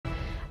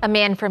A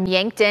man from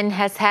Yankton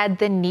has had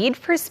the need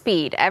for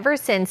speed ever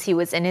since he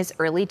was in his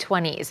early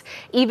 20s.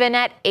 Even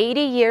at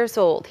 80 years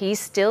old, he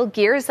still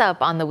gears up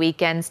on the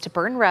weekends to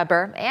burn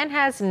rubber and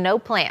has no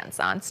plans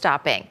on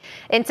stopping.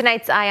 In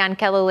tonight's Eye on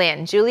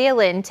KELOLAND, Julia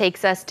Lynn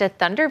takes us to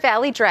Thunder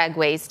Valley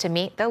Dragways to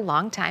meet the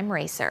longtime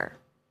racer.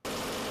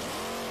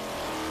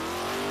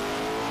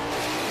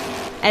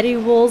 Eddie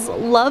Wool's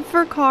love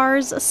for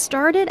cars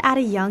started at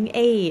a young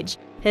age.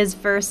 His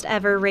first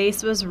ever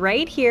race was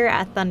right here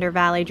at Thunder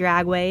Valley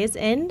Dragways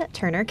in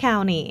Turner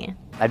County.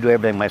 I do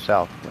everything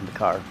myself in the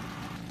car.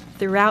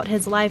 Throughout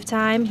his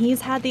lifetime, he's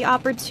had the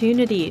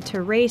opportunity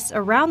to race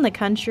around the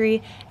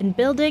country and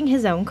building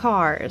his own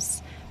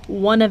cars.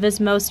 One of his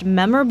most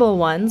memorable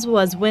ones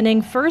was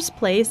winning first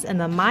place in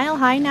the Mile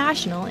High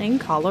National in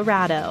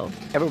Colorado.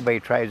 Everybody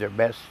tries their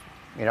best,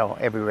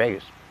 every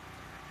race.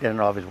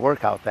 Didn't always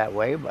work out that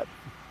way, but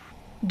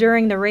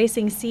during the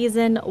racing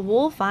season,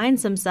 Wool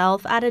finds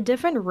himself at a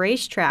different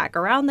racetrack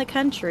around the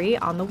country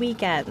on the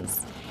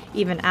weekends.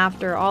 Even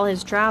after all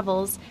his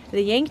travels,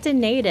 the Yankton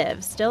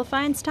native still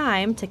finds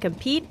time to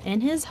compete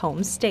in his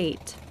home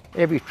state.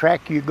 Every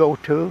track you go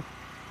to,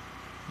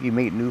 you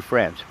meet new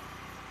friends.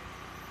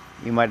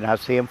 You might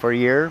not see them for a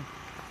year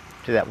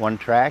to that one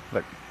track,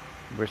 but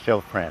we're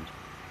still friends.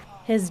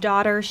 His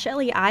daughter,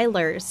 Shelly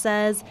Eiler,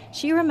 says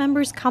she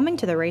remembers coming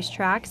to the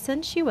racetrack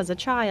since she was a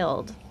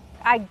child.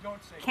 I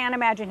can't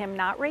imagine him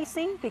not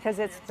racing because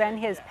it's been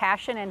his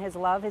passion and his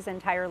love his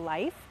entire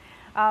life.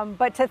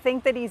 But to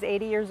think that he's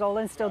 80 years old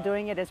and still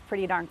doing it is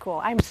pretty darn cool.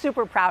 I'm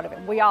super proud of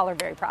him. We all are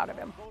very proud of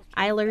him.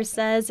 Eiler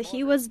says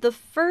he was the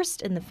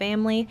first in the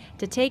family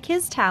to take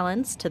his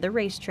talents to the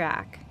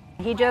racetrack.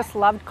 He just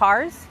loved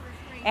cars,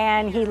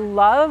 and he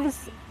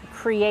loves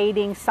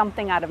creating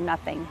something out of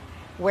nothing,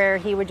 where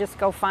he would just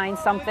go find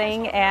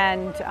something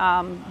and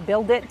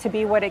build it to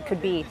be what it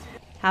could be.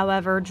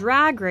 However,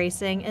 drag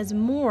racing is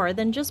more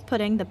than just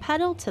putting the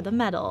pedal to the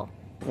metal.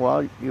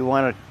 Well, you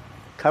want to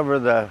cover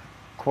the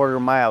quarter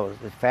mile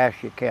as fast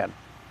as you can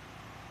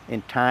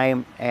in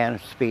time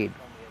and speed.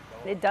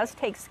 It does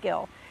take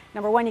skill.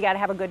 Number one, you got to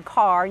have a good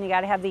car, and you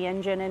got to have the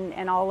engine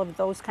and all of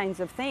those kinds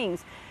of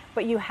things.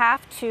 But you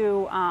have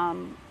to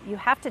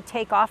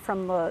take off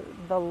from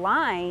the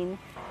line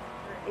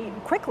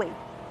quickly,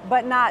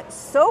 but not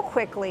so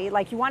quickly.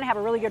 Like, you want to have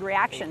a really good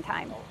reaction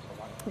time,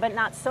 but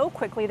not so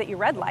quickly that you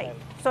red light.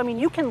 So, I mean,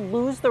 you can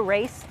lose the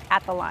race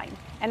at the line,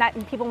 and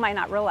people might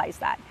not realize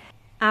that.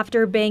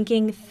 After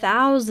banking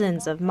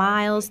thousands of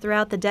miles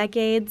throughout the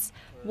decades,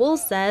 Wool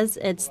says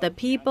it's the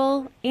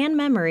people and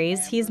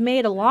memories he's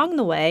made along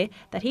the way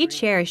that he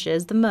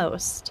cherishes the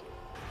most.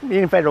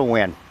 Even if I don't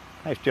win,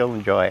 I still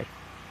enjoy it.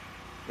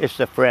 It's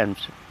the friends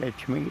that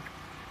you meet.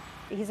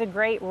 He's a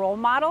great role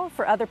model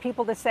for other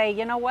people to say,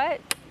 you know what?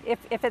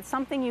 If it's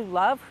something you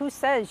love, who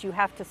says you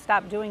have to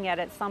stop doing it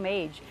at some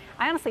age?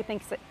 I honestly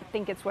think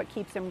it's what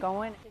keeps him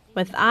going.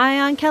 With Eye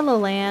on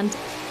KELOLAND,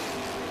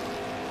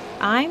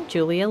 I'm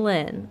Julia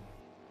Lynn.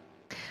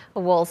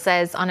 Wool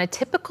says on a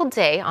typical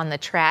day on the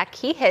track,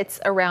 he hits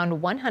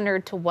around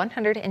 100 to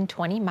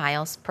 120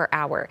 miles per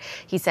hour.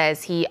 He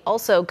says he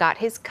also got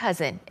his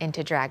cousin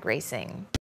into drag racing.